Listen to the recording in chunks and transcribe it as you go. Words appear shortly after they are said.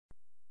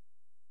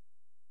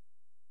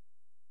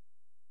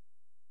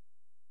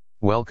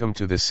Welcome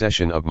to this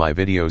session of my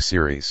video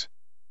series.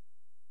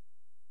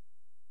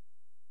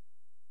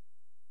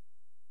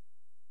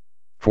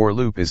 For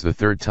loop is the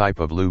third type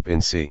of loop in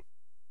C.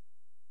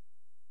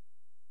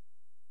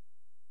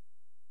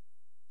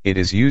 It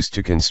is used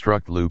to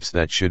construct loops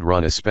that should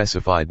run a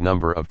specified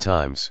number of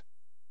times.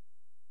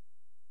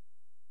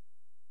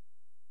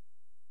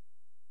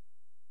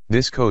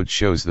 This code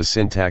shows the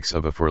syntax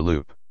of a for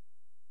loop.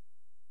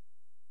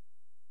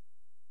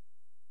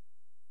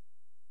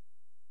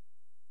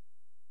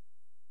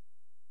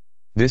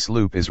 This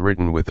loop is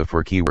written with the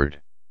for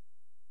keyword.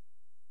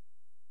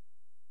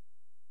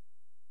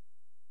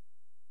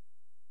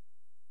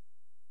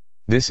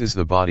 This is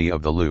the body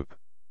of the loop.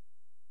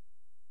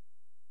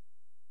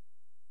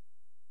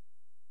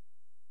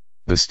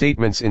 The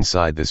statements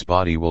inside this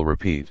body will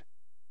repeat.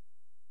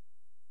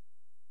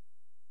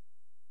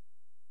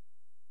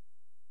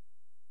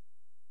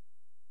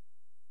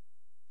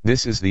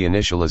 This is the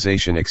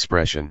initialization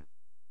expression.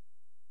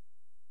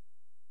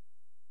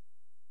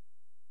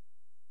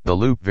 The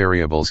loop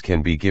variables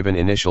can be given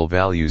initial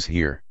values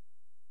here.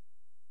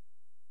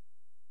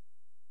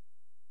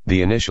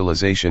 The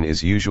initialization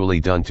is usually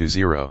done to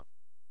 0.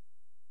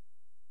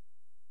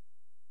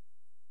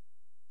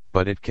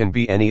 But it can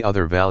be any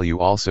other value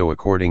also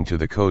according to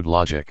the code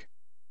logic.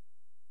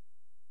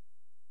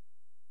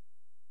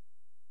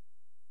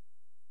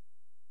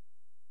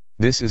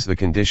 This is the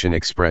condition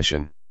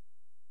expression.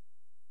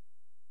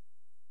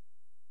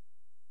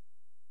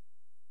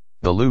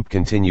 The loop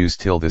continues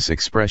till this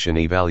expression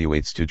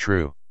evaluates to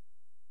true.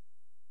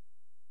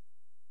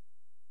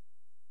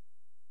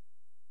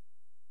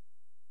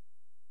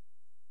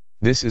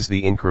 This is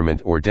the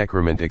increment or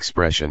decrement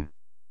expression.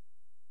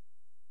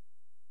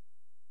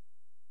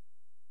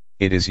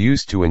 It is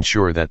used to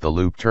ensure that the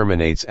loop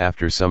terminates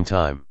after some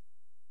time.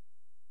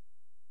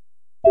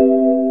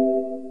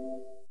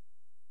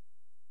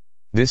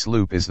 This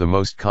loop is the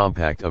most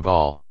compact of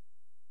all.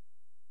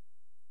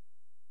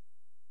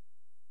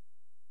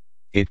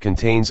 It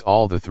contains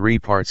all the three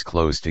parts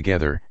close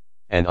together,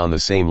 and on the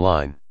same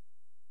line.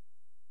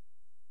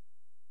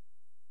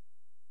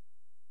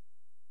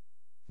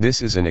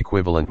 This is an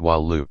equivalent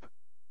while loop.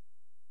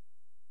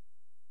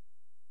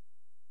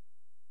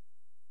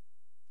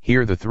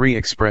 Here the three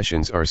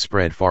expressions are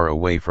spread far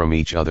away from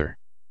each other.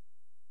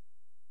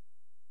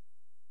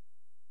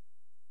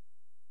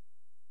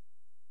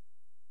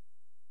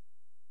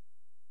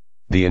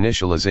 The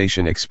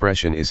initialization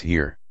expression is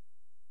here.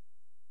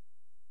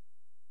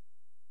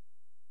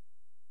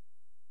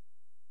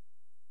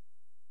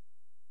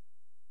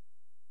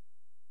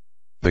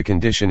 The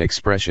condition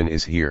expression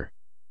is here.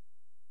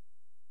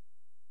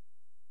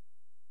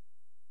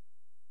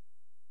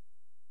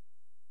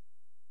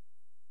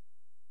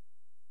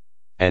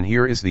 And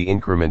here is the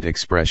increment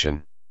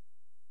expression.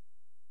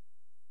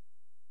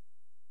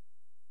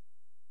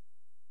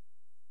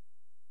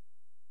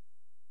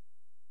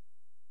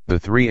 The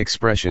three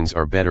expressions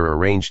are better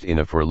arranged in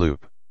a for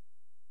loop.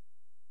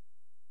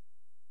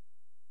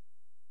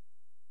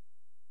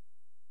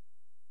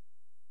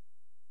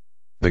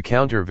 The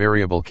counter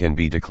variable can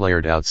be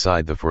declared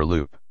outside the for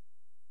loop.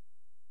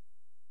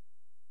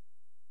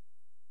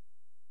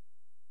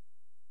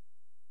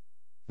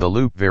 The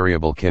loop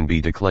variable can be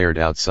declared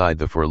outside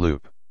the for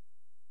loop.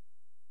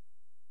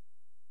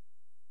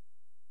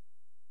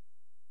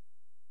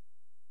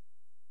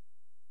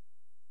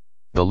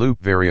 The loop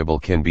variable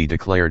can be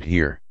declared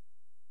here.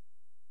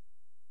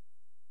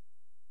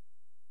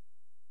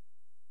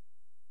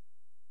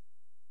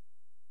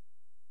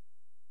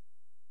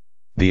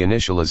 The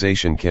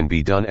initialization can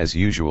be done as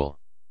usual.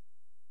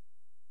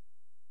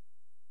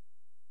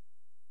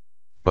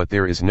 But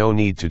there is no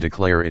need to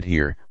declare it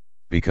here,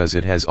 because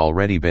it has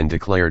already been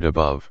declared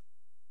above.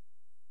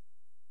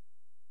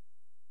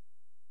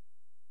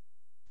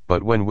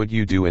 But when would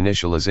you do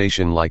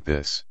initialization like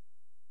this?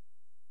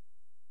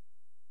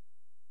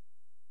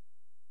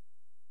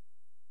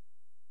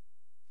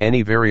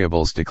 Any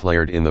variables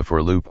declared in the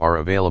for loop are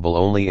available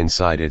only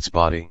inside its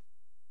body.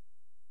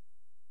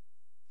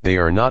 They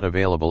are not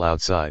available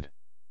outside.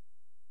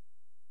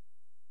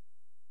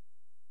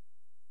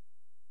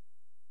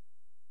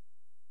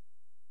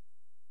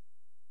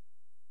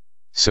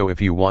 So if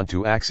you want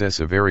to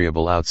access a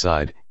variable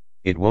outside,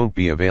 it won't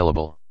be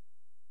available.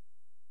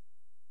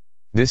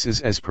 This is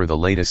as per the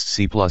latest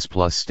C++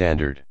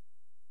 standard.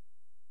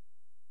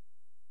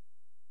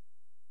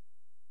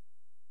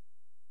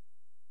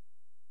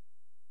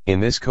 In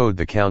this code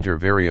the counter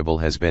variable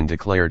has been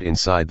declared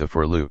inside the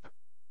for loop.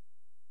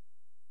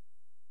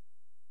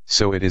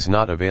 So it is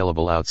not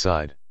available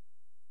outside.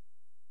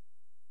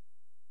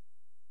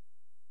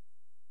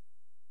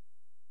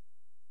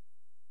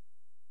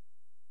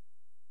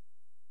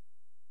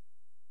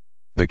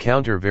 The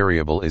counter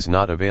variable is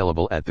not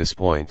available at this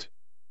point.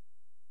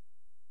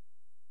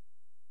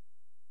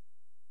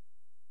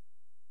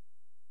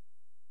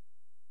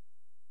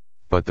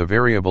 But the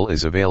variable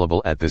is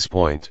available at this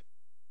point.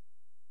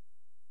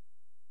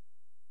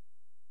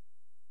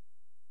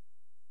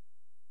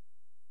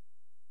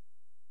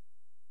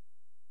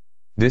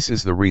 This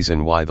is the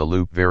reason why the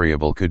loop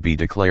variable could be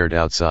declared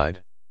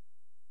outside.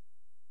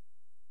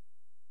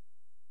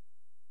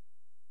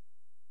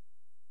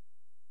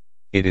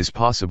 It is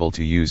possible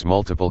to use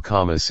multiple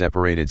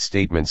comma-separated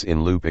statements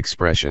in loop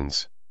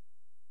expressions.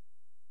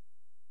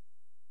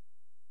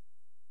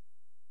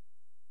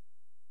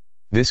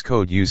 This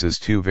code uses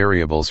two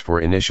variables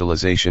for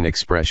initialization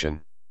expression.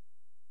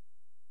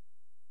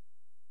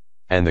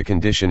 And the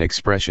condition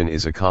expression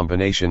is a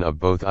combination of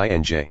both I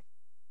and j.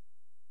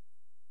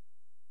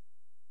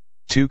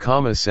 Two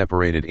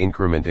comma-separated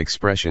increment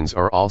expressions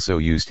are also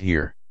used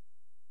here.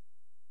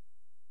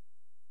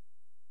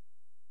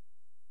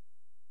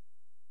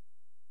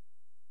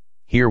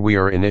 Here we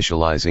are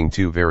initializing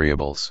two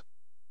variables.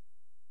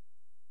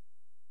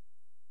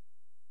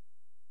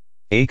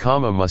 A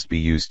comma must be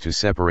used to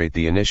separate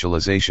the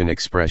initialization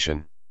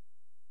expression.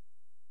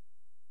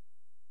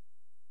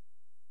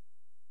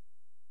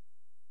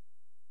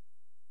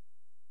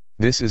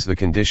 This is the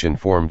condition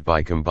formed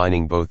by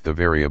combining both the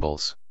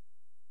variables.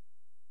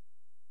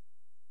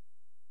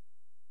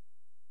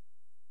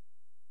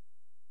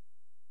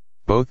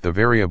 Both the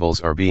variables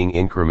are being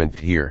incremented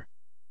here.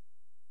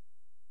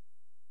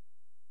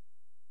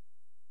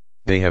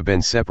 They have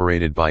been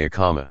separated by a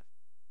comma.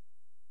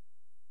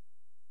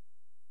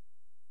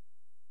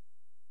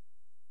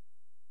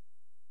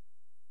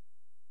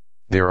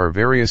 There are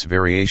various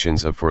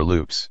variations of for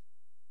loops.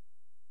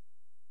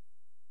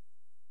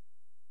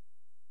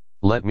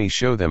 Let me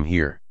show them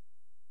here.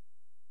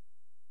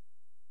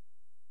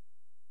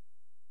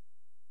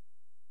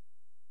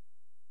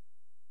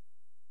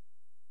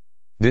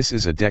 This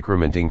is a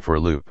decrementing for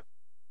loop.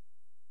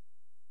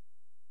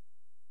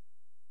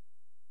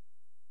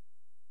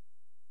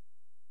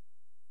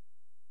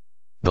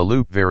 The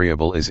loop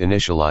variable is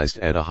initialized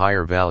at a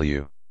higher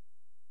value.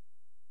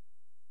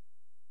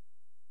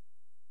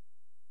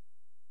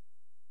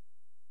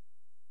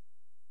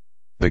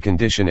 The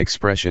condition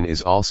expression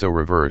is also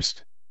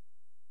reversed.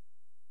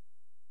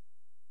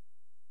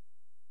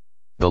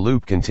 The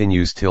loop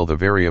continues till the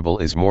variable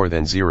is more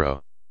than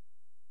 0.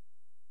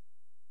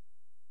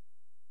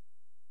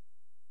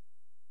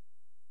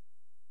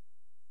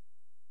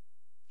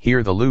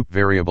 Here the loop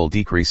variable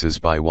decreases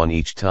by 1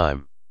 each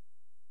time.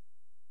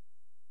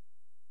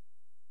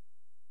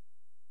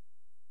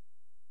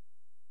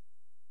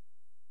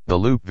 The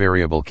loop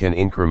variable can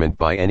increment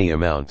by any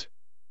amount.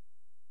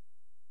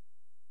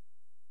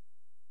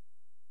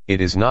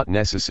 It is not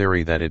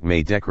necessary that it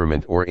may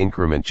decrement or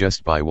increment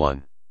just by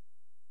 1.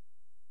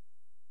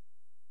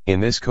 In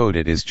this code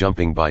it is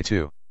jumping by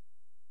 2.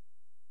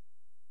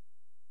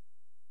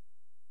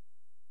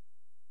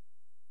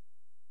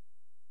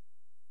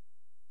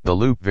 The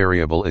loop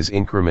variable is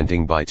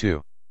incrementing by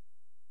 2.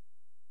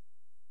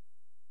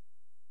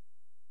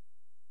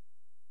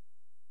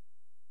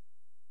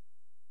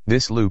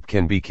 This loop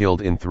can be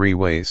killed in 3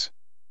 ways.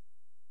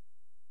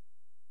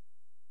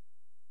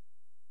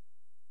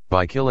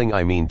 By killing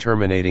I mean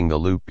terminating the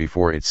loop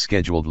before its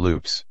scheduled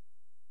loops.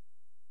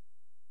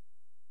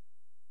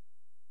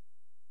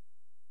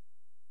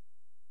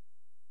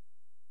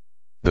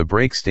 The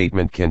break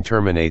statement can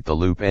terminate the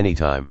loop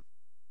anytime.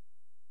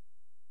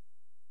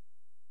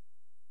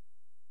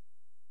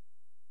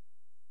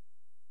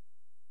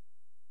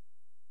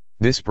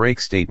 This break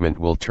statement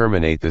will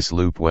terminate this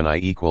loop when I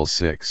equals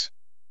 6.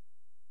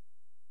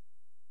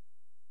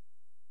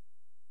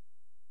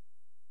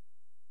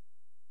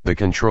 The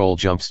control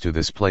jumps to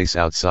this place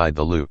outside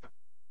the loop.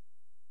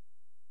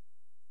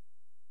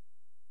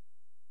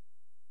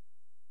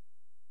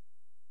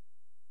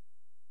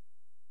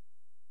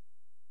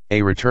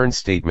 A return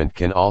statement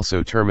can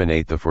also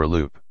terminate the for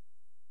loop.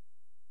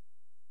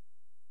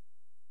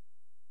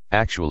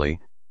 Actually,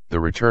 the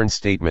return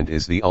statement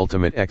is the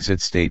ultimate exit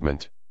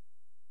statement.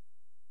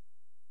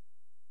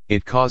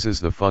 It causes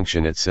the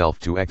function itself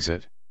to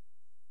exit.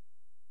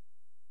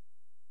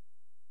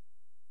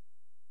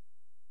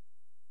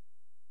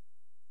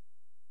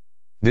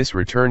 This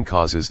return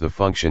causes the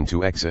function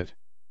to exit.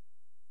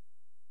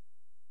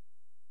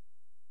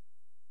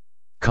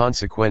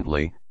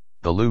 Consequently,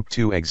 the loop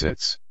too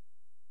exits.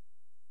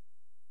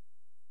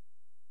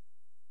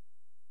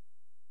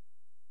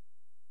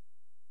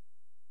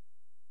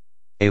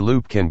 A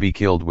loop can be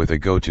killed with a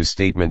go-to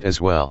statement as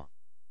well.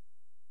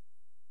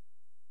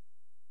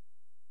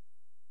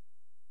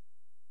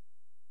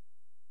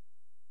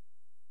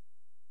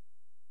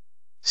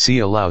 C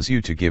allows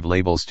you to give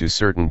labels to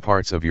certain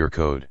parts of your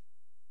code.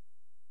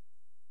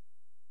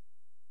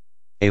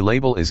 A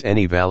label is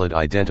any valid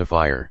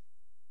identifier.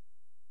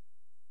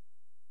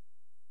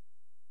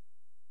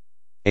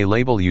 A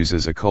label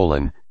uses a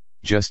colon,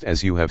 just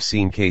as you have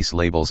seen case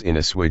labels in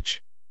a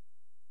switch.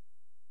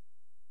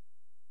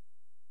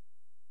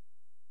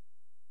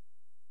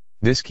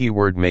 This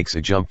keyword makes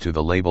a jump to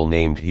the label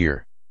named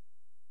here.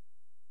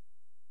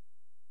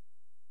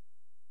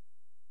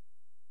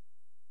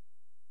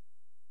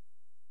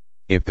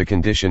 If the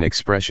condition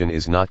expression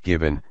is not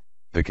given,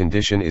 the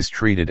condition is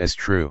treated as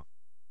true.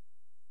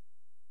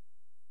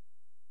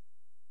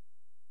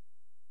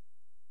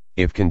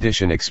 If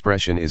condition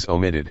expression is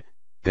omitted,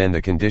 then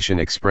the condition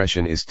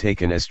expression is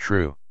taken as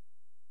true.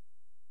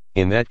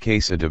 In that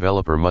case, a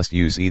developer must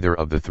use either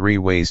of the three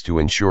ways to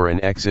ensure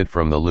an exit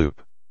from the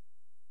loop.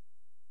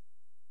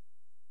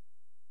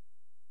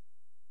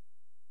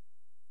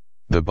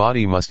 The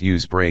body must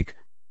use break,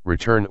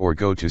 return or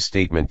go to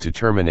statement to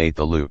terminate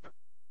the loop.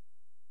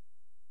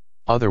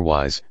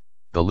 Otherwise,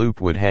 the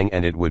loop would hang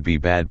and it would be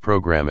bad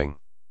programming.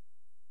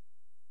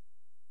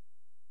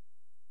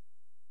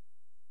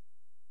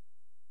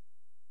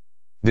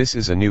 This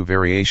is a new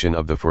variation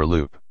of the for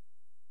loop.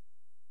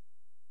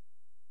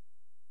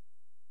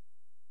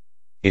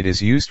 It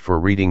is used for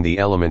reading the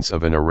elements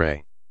of an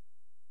array.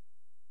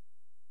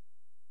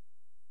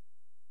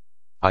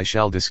 I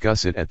shall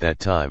discuss it at that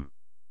time.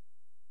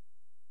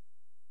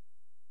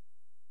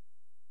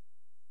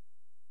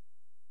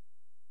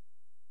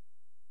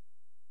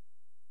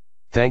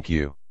 Thank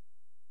you.